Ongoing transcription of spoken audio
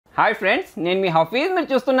Hi friends, నేను మీ హఫీజ్. మీరు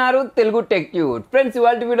చూస్తున్నారు తెలుగు టెక్ న్యూస్. ఫ్రెండ్స్,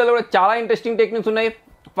 ఇవాళ వీడియోలో కూడా చాలా ఇంట్రెస్టింగ్ టెక్ న్యూస్ ఉన్నాయి.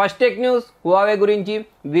 ఫస్ట్ టెక్ న్యూస్ హువావే గురించి.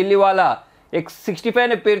 వీళ్ళు ఇవాళ X65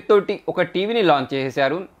 అనే పేరుతోటి ఒక టీవీని లాంచ్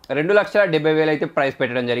చేశారు. 2,70,000 అయితే ప్రైస్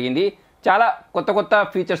పెట్టడం జరిగింది. చాలా కొత్త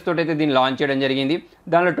ఫీచర్స్ తోటి అయితే దీన్ని లాంచ్ చేయడం జరిగింది.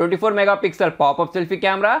 దానిలో 24 megapixel popup selfie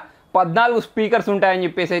camera, 14 speakers ఉంటాయని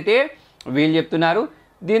చెప్పేసి అయితే వీళ్ళు చెప్తున్నారు.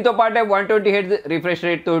 దీంతో పాటే 120 హెర్ట్జ్ రిఫ్రెష్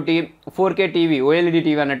రేట్ తోటి 4K టీవీ, OLED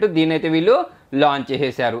టీవీ అన్నట్టు దీన్ని అయితే వీళ్ళు లాంచ్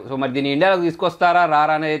చేసేసారు. సో మరి దీన్ని ఇండియాలోకి తీసుకొస్తారా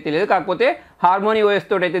రారా అనేది తెలియదు. కాకపోతే హార్మోనీ OS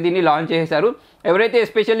తోటి అయితే దీన్ని లాంచ్ చేసేసారు. ఎవరైతే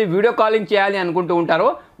ఎస్పెషల్లీ వీడియో కాలింగ్ చేయాలి అనుకుంటూ ఉంటారో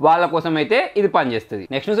వాళ్ళ కోసం అయితే ఇది పనిచేస్తుంది.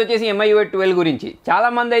 నెక్స్ట్ న్యూస్ వచ్చేసి MIUI 12 గురించి.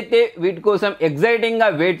 చాలా మంది అయితే వీటి కోసం ఎగ్జైటింగ్గా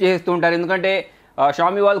వెయిట్ చేస్తూ ఉంటారు. ఎందుకంటే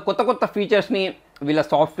షామీ వాళ్ళు కొత్త ఫీచర్స్ని వీళ్ళ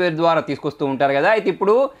సాఫ్ట్వేర్ ద్వారా తీసుకొస్తూ ఉంటారు కదా. అయితే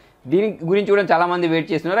ఇప్పుడు దీని గురించి కూడా చాలామంది వెయిట్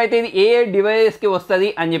చేస్తున్నారు. అయితే ఇది ఏ డివైస్కి వస్తుంది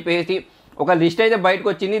అని చెప్పేసి ఒక లిస్ట్ అయితే బయటకు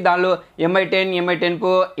వచ్చింది. దానిలో MI10, MI10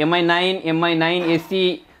 Pro, MI9, MI9 SE,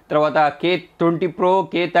 తర్వాత K20 Pro,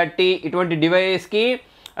 K30 ఇటువంటి డివైస్కి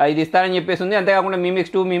ఇది ఇస్తారని చెప్పేసి ఉంది. అంతేకాకుండా MIMIX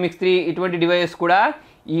 2, MIMIX 3 ఇటువంటి డివైస్ కూడా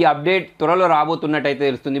ఈ అప్డేట్ త్వరలో రాబోతున్నట్టయితే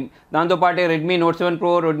తెలుస్తుంది. దాంతోపాటు Redmi note 7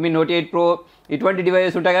 Pro, Redmi note 8 Pro ఇటువంటి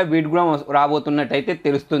డివైసెస్ ఉంటాయి కదా, వీటి కూడా రాబోతున్నట్టయితే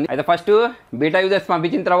తెలుస్తుంది. అయితే ఫస్ట్ బీటా యూజర్స్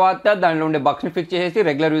పంపించిన తర్వాత దానిలో ఉండే బగ్స్ని ఫిక్స్ చేసి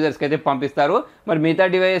రెగ్యులర్ యూజర్స్కి అయితే పంపిస్తారు. మరి మిగతా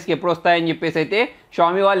డివైసెస్కి ఎప్పుడు వస్తాయని చెప్పేసి అయితే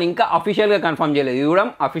షామీ వాళ్ళు ఇంకా అఫీషియల్గా కన్ఫర్మ్ చేయలేదు. ఇది కూడా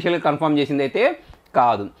అఫీషియల్గా కన్ఫర్మ్ చేసింది అయితే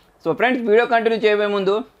కాదు. సో ఫ్రెండ్స్, వీడియో కంటిన్యూ చేయబోయే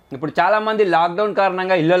ముందు, ఇప్పుడు చాలామంది లాక్డౌన్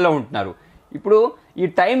కారణంగా ఇళ్లలో ఉంటున్నారు. ఇప్పుడు ఈ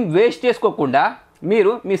టైం వేస్ట్ చేసుకోకుండా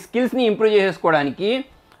మీరు మీ స్కిల్స్ని ఇంప్రూవ్ చేసేసుకోవడానికి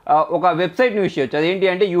ఒక వెబ్సైట్ని యూజ్ చేయొచ్చు. అదేంటి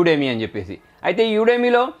అంటే యూడెమీ అని చెప్పేసి. అయితే ఈ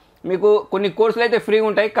యూడెమీలో మీకు కొన్ని కోర్సులు అయితే ఫ్రీ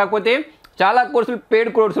ఉంటాయి. కాకపోతే చాలా కోర్సులు పెయిడ్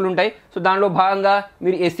కోర్సులు ఉంటాయి. సో దానిలో భాగంగా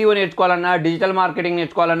మీరు SEO నేర్చుకోవాలన్నా, digital marketing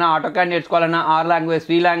నేర్చుకోవాలన్నా, AutoCAD నేర్చుకోవాలన్నా, R language,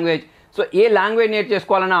 C language, so ఏ లాంగ్వేజ్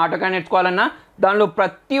నేర్చేసుకోవాలన్నా, ఆటోకాడ్ నేర్చుకోవాలన్నా దానిలో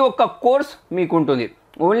ప్రతి ఒక్క కోర్స్ మీకు ఉంటుంది.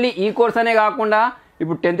 ఓన్లీ ఈ కోర్స్ అనే కాకుండా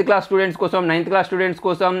ఇప్పుడు 10th క్లాస్ స్టూడెంట్స్ కోసం, 9th క్లాస్ స్టూడెంట్స్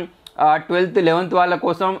కోసం, 12th 11th వాళ్ళ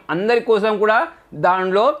కోసం, అందరి కోసం కూడా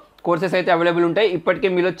దానిలో కోర్సెస్ అయితే అవైలబుల్ ఉంటాయి. ఇప్పటికే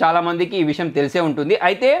మీలో చాలామందికి ఈ విషయం తెలిసే ఉంటుంది.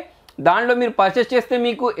 అయితే దానిలో మీరు పర్చేస్ చేస్తే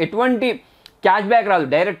మీకు ఎటువంటి క్యాష్ బ్యాక్ రాదు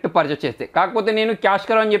డైరెక్ట్ పర్చేస్ చేస్తే. కాకపోతే నేను క్యాష్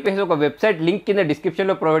కరో అని చెప్పేసి ఒక వెబ్సైట్ లింక్ కింద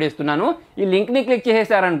డిస్క్రిప్షన్లో ప్రొవైడ్ చేస్తున్నాను. ఈ లింక్ని క్లిక్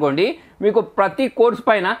చేసేసారనుకోండి, మీకు ప్రతి కోర్స్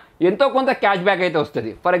పైన ఎంతో కొంత క్యాష్ బ్యాక్ అయితే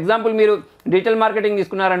వస్తుంది. ఫర్ ఎగ్జాంపుల్, మీరు డిజిటల్ మార్కెటింగ్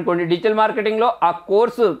తీసుకున్నారనుకోండి, డిజిటల్ మార్కెటింగ్లో ఆ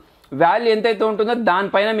కోర్సు వాల్యూ ఎంతైతే ఉంటుందో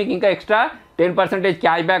దానిపైన మీకు ఇంకా ఎక్స్ట్రా 10%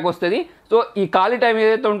 క్యాష్ బ్యాక్ వస్తుంది. సో ఈ ఖాళీ టైం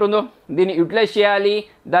ఏదైతే ఉంటుందో దీన్ని యూటిలైజ్ చేయాలి,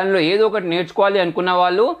 దానిలో ఏదో ఒకటి నేర్చుకోవాలి అనుకున్న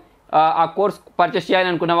వాళ్ళు, ఆ కోర్స్ పర్చేస్ చేయాలి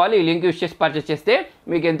అనుకున్న వాళ్ళు ఈ లింక్ యూజ్ చేసి పర్చేస్ చేస్తే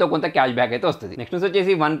మీకు ఎంతో కొంత క్యాష్ బ్యాక్ అయితే వస్తుంది. నెక్స్ట్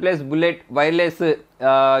వచ్చేసి OnePlus బుల్లెట్ వైర్లెస్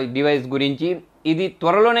డివైస్ గురించి. ఇది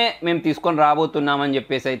త్వరలోనే మేము తీసుకొని రాబోతున్నామని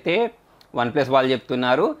చెప్పేసి అయితే OnePlus వాళ్ళు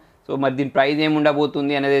చెప్తున్నారు. సో మరి దీని ప్రైస్ ఏమి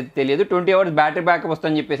ఉండబోతుంది అనేది తెలియదు. 20 hours బ్యాటరీ బ్యాకప్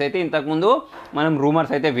వస్తుందని చెప్పేసి అయితే ఇంతకుముందు మనం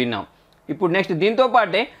రూమర్స్ అయితే విన్నాం. ఇప్పుడు నెక్స్ట్ దీంతో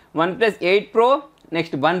పాటే OnePlus 8 Pro,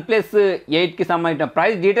 నెక్స్ట్ OnePlus 8కి సంబంధించిన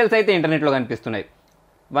ప్రైస్ డీటెయిల్స్ అయితే ఇంటర్నెట్లో కనిపిస్తున్నాయి.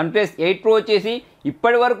 OnePlus 8 Pro వచ్చేసి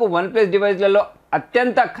ఇప్పటి వరకు OnePlus డివైస్లలో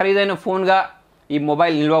అత్యంత ఖరీదైన ఫోన్గా ఈ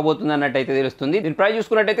మొబైల్ నిలవబోతుంది అన్నట్టయితే తెలుస్తుంది. దీని ప్రైస్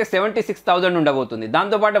చూసుకున్నట్టయితే 76,000 ఉండబోతుంది.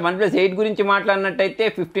 దాంతోపాటు OnePlus 8 గురించి మాట్లాడినట్టయితే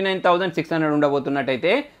 59,600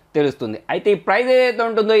 ఉండబోతున్నట్టయితే తెలుస్తుంది. అయితే ఈ ప్రైస్ ఏదైతే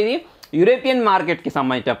ఉంటుందో ఇది యూరోపియన్ మార్కెట్కి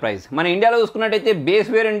సంబంధించిన ప్రైస్. మన ఇండియాలో చూసుకున్నట్టయితే బేస్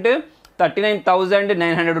వేరియంట్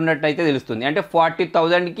 39,900 ఉన్నట్టయితే తెలుస్తుంది. అంటే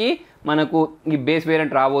 40,000కి మనకు ఈ బేస్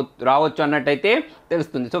వేరియంట్ రావచ్చు అన్నట్టయితే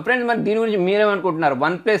తెలుస్తుంది. సో ఫ్రెండ్స్, మరి దీని గురించి మీరేమనుకుంటున్నారు?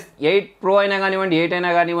 OnePlus 8 Pro అయినా కానివ్వండి, 8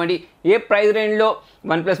 అయినా కానివ్వండి, ఏ ప్రైస్ రేంజ్లో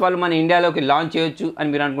OnePlus వాళ్ళు మన ఇండియాలోకి లాంచ్ చేయొచ్చు అని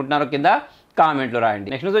మీరు అనుకుంటున్నారో కింద కామెంట్లో రాయండి.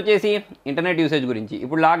 నెక్స్ట్ వచ్చేసి ఇంటర్నెట్ యూసేజ్ గురించి.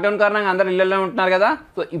 ఇప్పుడు లాక్డౌన్ కారణంగా అందరూ ఇళ్లలో ఉంటున్నారు కదా.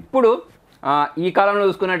 సో ఇప్పుడు ఈ కాలంలో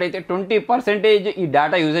చూసుకున్నట్టయితే 20% ఈ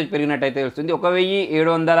డేటా యూసేజ్ పెరిగినట్టయితే తెలుస్తుంది.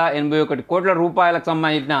 1,781 కోట్ల రూపాయలకు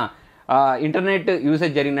సంబంధించిన ఇంటర్నెట్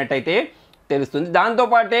యూసేజ్ జరిగినట్టయితే తెలుస్తుంది.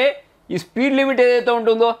 దాంతోపాటే ఈ స్పీడ్ లిమిట్ ఏదైతే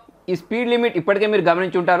ఉంటుందో ఈ స్పీడ్ లిమిట్ ఇప్పటికే మీరు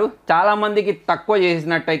గమనించి ఉంటారు. చాలామందికి తక్కువ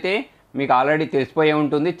చేసినట్టయితే మీకు ఆల్రెడీ తెలిసిపోయే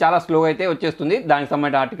ఉంటుంది. చాలా స్లోగా అయితే వచ్చేస్తుంది. దానికి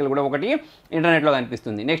సంబంధించిన ఆర్టికల్ కూడా ఒకటి ఇంటర్నెట్లో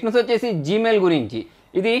కనిపిస్తుంది. నెక్స్ట్ వచ్చేసి Gmail గురించి.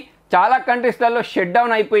 ఇది చాలా కంట్రీస్లలో షట్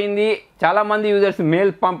డౌన్ అయిపోయింది. చాలామంది యూజర్స్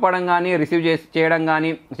మెయిల్ పంపడం కానీ, రిసీవ్ చేయడం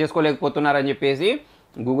కానీ చేసుకోలేకపోతున్నారని చెప్పేసి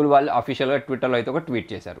గూగుల్ వాళ్ళు అఫీషియల్గా ట్విట్టర్లో అయితే ఒక ట్వీట్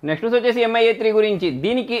చేశారు. నెక్స్ట్ వచ్చేసి MI3 గురించి.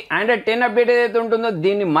 దీనికి Android 10 అప్డేట్ ఏదైతే ఉంటుందో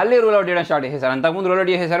దీన్ని మళ్ళీ రూల్అవుట్ చేయడం స్టార్ట్ చేశారు. అంతకుముందు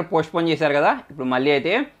రూల్అవుట్ చేసేసారు, పోస్ట్పోన్ చేశారు కదా, ఇప్పుడు మళ్ళీ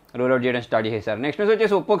అయితే రూల్అవుట్ చేయడం స్టార్ట్ చేశారు. నెక్స్ట్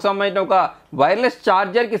వచ్చేసి ఒప్పోకి సంబంధించిన ఒక వైర్లెస్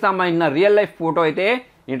ఛార్జర్కి సంబంధించిన రియల్ లైఫ్ ఫోటో అయితే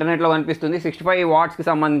ఇంటర్నెట్లో కనిపిస్తుంది. 65 wattsకి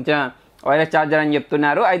సంబంధించిన వైర్లెస్ ఛార్జర్ అని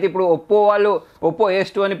చెప్తున్నారు. అయితే ఇప్పుడు ఒప్పో వాళ్ళు ఒప్పో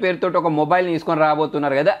S2 అనే పేరుతో ఒక మొబైల్ని తీసుకొని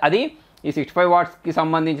రాబోతున్నారు కదా, అది ఈ 65 wattsకి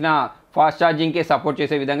సంబంధించిన ఫాస్ట్ ఛార్జింగ్కి సపోర్ట్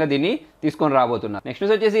చేసే విధంగా దీన్ని తీసుకొని రాబోతున్నారు. నెక్స్ట్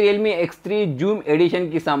వచ్చేసి రియల్మీ X3 జూమ్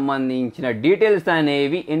ఎడిషన్కి సంబంధించిన డీటెయిల్స్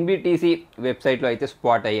అనేవి NBTC వెబ్సైట్లో అయితే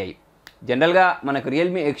స్పాట్ అయ్యాయి. జనరల్గా మనకు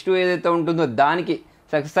రియల్మీ X2 ఏదైతే ఉంటుందో దానికి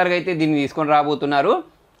సక్సెసర్గా అయితే దీన్ని తీసుకొని రాబోతున్నారు.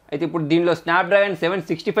 అయితే ఇప్పుడు దీనిలో స్నాప్డ్రాగన్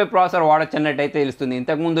 765 ప్రాసెసర్ వాడచ్చు అన్నట్టయితే తెలుస్తుంది.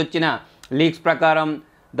 ఇంతకుముందు వచ్చిన లీక్స్ ప్రకారం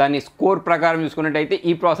దాని స్కోర్ ప్రకారం చూసుకున్నట్టయితే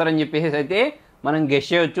ఈ ప్రాసెసర్ అని చెప్పేసి అయితే మనం గెస్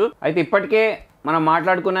చేయొచ్చు. అయితే ఇప్పటికే మనం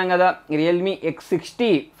మాట్లాడుకున్నాం కదా రియల్మీ X60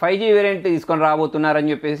 5G వేరియంట్ తీసుకొని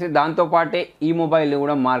రాబోతున్నారని చెప్పేసి, దాంతోపాటే ఈ మొబైల్ని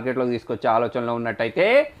కూడా మార్కెట్లోకి తీసుకొచ్చే ఆలోచనలో ఉన్నట్టయితే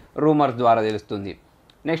రూమర్స్ ద్వారా తెలుస్తుంది.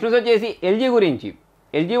 నెక్స్ట్ న్యూస్ వచ్చేసి ఎల్జీ గురించి.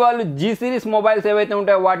 ఎల్జీ వాళ్ళు G సిరీస్ మొబైల్స్ ఏవైతే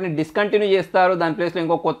ఉంటాయో వాటిని డిస్కంటిన్యూ చేస్తారు, దాని ప్లేస్లో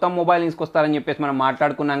ఇంకో కొత్త మొబైల్ తీసుకొస్తారని చెప్పేసి మనం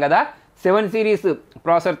మాట్లాడుకున్నాం కదా. 7 సిరీస్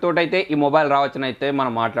ప్రాసెసర్ తోటైతే ఈ మొబైల్ రావచ్చని అయితే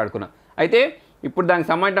మనం మాట్లాడుకున్నాం. అయితే ఇప్పుడు దానికి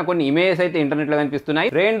సంబంధించిన కొన్ని ఇమేజెస్ అయితే ఇంటర్నెట్లో కనిపిస్తున్నాయి.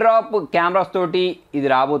 రెయిన్ డ్రాప్ కెమెరాస్ తోటి ఇది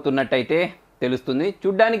రాబోతున్నట్టయితే తెలుస్తుంది.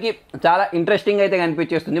 చూడ్డానికి చాలా ఇంట్రెస్టింగ్ అయితే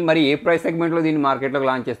కనిపించేస్తుంది. మరి ఏ ప్రైస్ సెగ్మెంట్లో దీన్ని మార్కెట్లోకి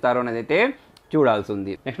లాంచ్ చేస్తారో అనేది అయితే చూడాల్సి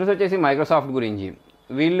ఉంది. నెక్స్ట్ వచ్చేసి మైక్రోసాఫ్ట్ గురించి.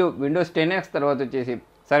 వీళ్ళు విండోస్ 10X తర్వాత వచ్చేసి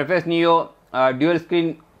సర్ఫేస్ నియో డ్యూయల్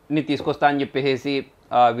స్క్రీన్ని తీసుకొస్తా అని చెప్పేసి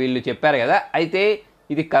వీళ్ళు చెప్పారు కదా. అయితే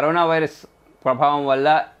ఇది కరోనా వైరస్ ప్రభావం వల్ల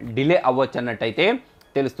డిలే అవ్వచ్చు అన్నట్టయితే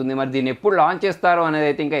తెలుస్తుంది. మరి దీన్ని ఎప్పుడు లాంచ్ చేస్తారో అనేది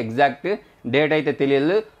అయితే ఇంకా ఎగ్జాక్ట్ డేట్ అయితే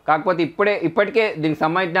తెలియదు. కాకపోతే ఇప్పటికే దీనికి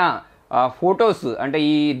సంబంధించిన ఫొటోస్ అంటే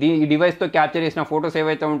ఈ డివైస్తో క్యాప్చర్ చేసిన ఫొటోస్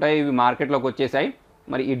ఏవైతే ఉంటాయో ఇవి మార్కెట్లోకి వచ్చేసాయి.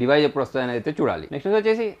 మరి ఈ డివైస్ ఎప్పుడు వస్తుంది అనేది అయితే చూడాలి. నెక్స్ట్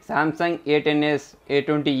వచ్చేసి సామ్సంగ్ A10s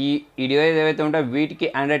A20e ఈ డివైస్ ఏవైతే ఉంటాయో వీటికి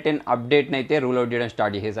Android 10 అప్డేట్ని అయితే రూల్ అవుట్ చేయడం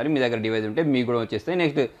స్టార్ట్ చేసేసారు. మీ దగ్గర డివైస్ ఉంటే మీకు కూడా వచ్చేస్తాయి.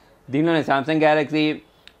 నెక్స్ట్ దీనిలోనే Samsung Galaxy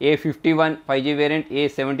A51 5G variant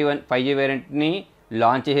A71 5G వేరియంట్ని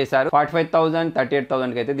launch చేసేసారు. 45,000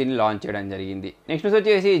 38,000కి అయితే దీన్ని లాంచ్ చేయడం జరిగింది. నెక్స్ట్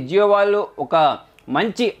వచ్చేసి జియో వాళ్ళు ఒక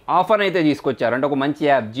మంచి ఆఫర్ అయితే తీసుకొచ్చారు. అంటే ఒక మంచి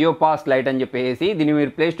యాప్ జియో పాస్ లైట్ అని చెప్పేసి దీన్ని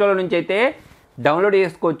మీరు ప్లేస్టోర్లో నుంచి అయితే డౌన్లోడ్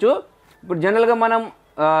చేసుకోవచ్చు. ఇప్పుడు జనరల్గా మనం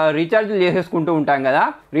రీఛార్జ్లు చేసేసుకుంటూ ఉంటాం కదా.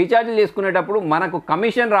 రీఛార్జ్లు చేసుకునేటప్పుడు మనకు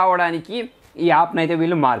కమిషన్ రావడానికి ఈ యాప్ని అయితే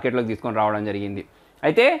వీళ్ళు మార్కెట్లోకి తీసుకొని రావడం జరిగింది.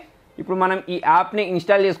 అయితే ఇప్పుడు మనం ఈ యాప్ని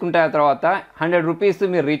ఇన్స్టాల్ చేసుకున్న తర్వాత 100 రూపీస్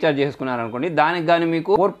మీరు రీఛార్జ్ చేసుకున్నారనుకోండి, దానికి కానీ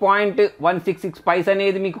మీకు 4.166 పైస్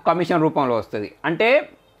అనేది మీకు కమిషన్ రూపంలో వస్తుంది. అంటే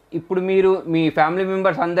ఇప్పుడు మీరు మీ ఫ్యామిలీ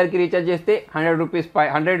మెంబర్స్ అందరికీ రీఛార్జ్ చేస్తే 100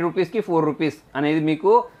 రూపీస్కి 4 రూపీస్ అనేది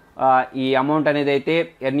మీకు ఈ అమౌంట్ అనేది అయితే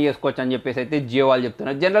ఎర్న్ చేసుకోవచ్చు అని చెప్పేసి అయితే జియో వాళ్ళు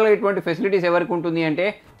చెప్తున్నారు. జనరల్గా ఇటువంటి ఫెసిలిటీస్ ఎవరికి ఉంటుంది అంటే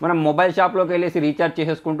మనం మొబైల్ షాప్లోకి వెళ్ళేసి రీఛార్జ్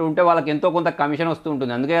చేసేసుకుంటూ ఉంటే వాళ్ళకి ఎంతో కొంత కమిషన్ వస్తూ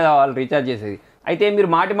ఉంటుంది, అందుకే వాళ్ళు రీఛార్జ్ చేసేది. అయితే మీరు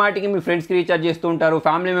మాటికి మీ ఫ్రెండ్స్కి రీఛార్జ్ చేస్తూ ఉంటారు,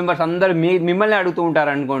 ఫ్యామిలీ మెంబర్స్ అందరూ మిమ్మల్ని అడుగుతూ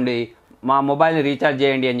ఉంటారు అనుకోండి మా మొబైల్ని రీఛార్జ్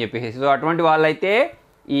చేయండి అని చెప్పేసి. సో అటువంటి వాళ్ళైతే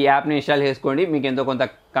ఈ యాప్ని ఇన్స్టాల్ చేసుకోండి, మీకు ఎంతో కొంత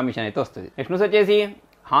కమిషన్ అయితే వస్తుంది. నెక్స్ట్ వచ్చేసి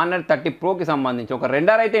Honor 30 Proకి సంబంధించి ఒక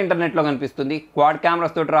రెండర్ అయితే ఇంటర్నెట్లో కనిపిస్తుంది. క్వాడ్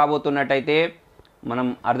కెమెరాస్ తోటి రాబోతున్నట్టయితే మనం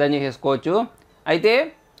అర్థం చేసుకోవచ్చు. అయితే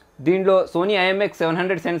దీంట్లో సోనీ IMX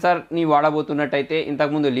 700 సెన్సార్ని వాడబోతున్నట్టయితే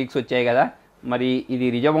ఇంతకుముందు లీక్స్ వచ్చాయి కదా, మరి ఇది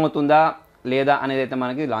నిజం అవుతుందా లేదా అనేది అయితే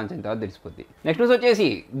మనకి లాంచ్ అయిన తర్వాత తెలిసిపోద్ది. నెక్స్ట్ వచ్చేసి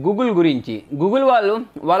గూగుల్ గురించి. గూగుల్ వాళ్ళు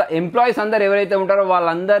వాళ్ళ ఎంప్లాయీస్ అందరు ఎవరైతే ఉంటారో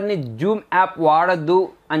వాళ్ళందరినీ జూమ్ యాప్ వాడద్దు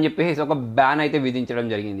అని చెప్పేసి ఒక బ్యాన్ అయితే విధించడం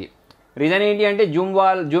జరిగింది. రీజన్ ఏంటి అంటే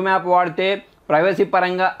జూమ్ యాప్ వాడితే ప్రైవసీ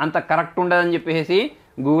పరంగా అంత కరెక్ట్ ఉండదని చెప్పేసి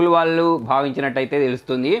గూగుల్ వాళ్ళు భావించినట్టయితే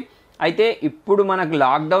తెలుస్తుంది. అయితే ఇప్పుడు మనకు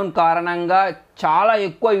లాక్డౌన్ కారణంగా చాలా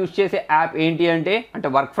ఎక్కువ యూజ్ చేసే యాప్ ఏంటి అంటే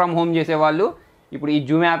వర్క్ ఫ్రమ్ హోమ్ చేసే వాళ్ళు ఇప్పుడు ఈ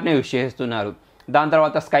జూమ్ యాప్నే యూజ్ చేస్తున్నారు. దాని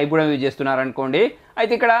తర్వాత స్కైప్ కూడా యూజ్ చేస్తున్నారు అనుకోండి.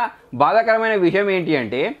 అయితే ఇక్కడ బాధాకరమైన విషయం ఏంటి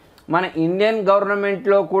అంటే మన ఇండియన్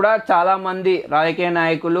గవర్నమెంట్లో కూడా చాలామంది రాజకీయ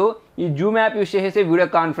నాయకులు ఈ జూమ్ యాప్ యూజ్ చేసేసి వీడియో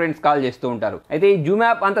కాన్ఫరెన్స్ కాల్ చేస్తూ ఉంటారు. అయితే ఈ జూమ్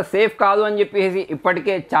యాప్ అంత సేఫ్ కాదు అని చెప్పేసి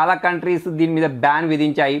ఇప్పటికే చాలా కంట్రీస్ దీని మీద బ్యాన్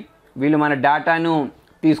విధించాయి, వీళ్ళు మన డేటాను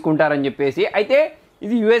తీసుకుంటారని చెప్పేసి. అయితే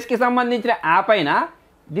ఇది యూఎస్కి సంబంధించిన యాప్ అయినా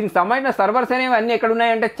దీనికి సంబంధించిన సర్వర్స్ అనేవి అన్నీ ఎక్కడ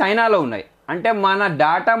ఉన్నాయంటే చైనాలో ఉన్నాయి. అంటే మన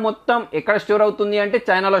డేటా మొత్తం ఎక్కడ స్టోర్ అవుతుంది అంటే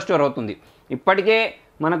చైనాలో స్టోర్ అవుతుంది. ఇప్పటికే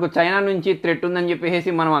మనకు చైనా నుంచి థ్రెట్ ఉందని చెప్పేసి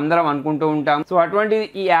మనం అందరం అనుకుంటూ ఉంటాం. సో అటువంటి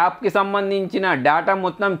ఈ యాప్కి సంబంధించిన డేటా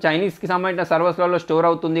మొత్తం చైనీస్కి సంబంధించిన సర్వర్స్లలో స్టోర్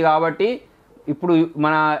అవుతుంది. కాబట్టి ఇప్పుడు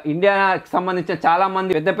మన ఇండియాకి సంబంధించిన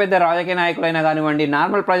చాలామంది పెద్ద రాజకీయ నాయకులైనా కానివ్వండి,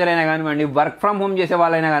 నార్మల్ ప్రజలైనా కానివ్వండి, వర్క్ ఫ్రమ్ హోమ్ చేసే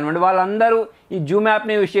వాళ్ళైనా కానివ్వండి, వాళ్ళందరూ ఈ జూమ్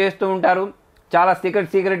యాప్ని యూజ్ చేస్తూ ఉంటారు. చాలా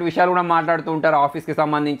సీక్రెట్ విషయాలు కూడా మాట్లాడుతూ ఉంటారు ఆఫీస్కి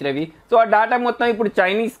సంబంధించినవి. సో ఆ డేటా మొత్తం ఇప్పుడు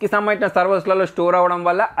చైనీస్కి సంబంధించిన సర్వర్స్లలో స్టోర్ అవ్వడం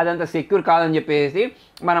వల్ల అదంత సెక్యూర్ కాదని చెప్పేసి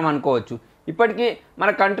మనం అనుకోవచ్చు. ఇప్పటికీ మన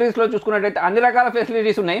కంట్రీస్లో చూసుకున్నట్టయితే అన్ని రకాల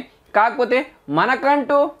ఫెసిలిటీస్ ఉన్నాయి, కాకపోతే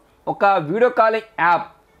మనకంటూ ఒక వీడియో కాలింగ్ యాప్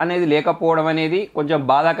అనేది లేకపోవడం అనేది కొంచెం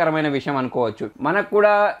బాధాకరమైన విషయం అనుకోవచ్చు. మనకు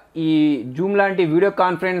కూడా ఈ జూమ్ లాంటి వీడియో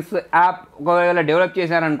కాన్ఫరెన్స్ యాప్ ఒకవేళ డెవలప్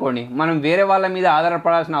చేశారనుకోండి, మనం వేరే వాళ్ళ మీద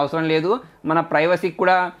ఆధారపడాల్సిన అవసరం లేదు, మన ప్రైవసీకి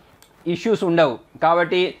కూడా ఇష్యూస్ ఉండవు.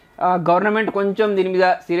 కాబట్టి గవర్నమెంట్ కొంచెం దీని మీద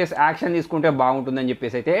సీరియస్ యాక్షన్ తీసుకుంటే బాగుంటుందని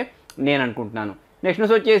చెప్పేసి అయితే నేను అనుకుంటున్నాను. నెక్స్ట్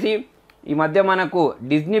న్యూస్ వచ్చేసి ఈ మధ్య మనకు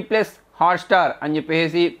డిజ్నీ ప్లస్ హాట్స్టార్ అని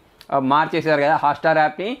చెప్పేసి మార్చేశారు కదా హాట్స్టార్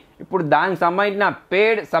యాప్ని. ఇప్పుడు దానికి సంబంధించిన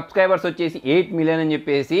పెయిడ్ సబ్స్క్రైబర్స్ వచ్చేసి 8 మిలియన్ అని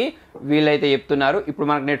చెప్పేసి వీళ్ళైతే చెప్తున్నారు. ఇప్పుడు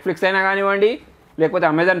మనకు నెట్ఫ్లిక్స్ అయినా కానివ్వండి, లేకపోతే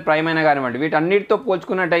అమెజాన్ ప్రైమ్ అయినా కానివ్వండి, వీటన్నిటితో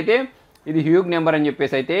పోల్చుకున్నట్టయితే ఇది హ్యూజ్ నెంబర్ అని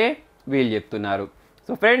చెప్పేసి అయితే వీళ్ళు చెప్తున్నారు.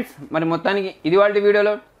 సో ఫ్రెండ్స్, మరి మొత్తానికి ఇది వాళ్ళ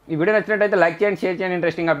వీడియోలో. ఈ వీడియో నచ్చినట్టయితే లైక్ చేయండి, షేర్ చేయండి.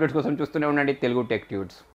 ఇంట్రెస్టింగ్ అప్డేట్స్ కోసం చూస్తూనే ఉండండి తెలుగు టెక్ ట్యూట్స్.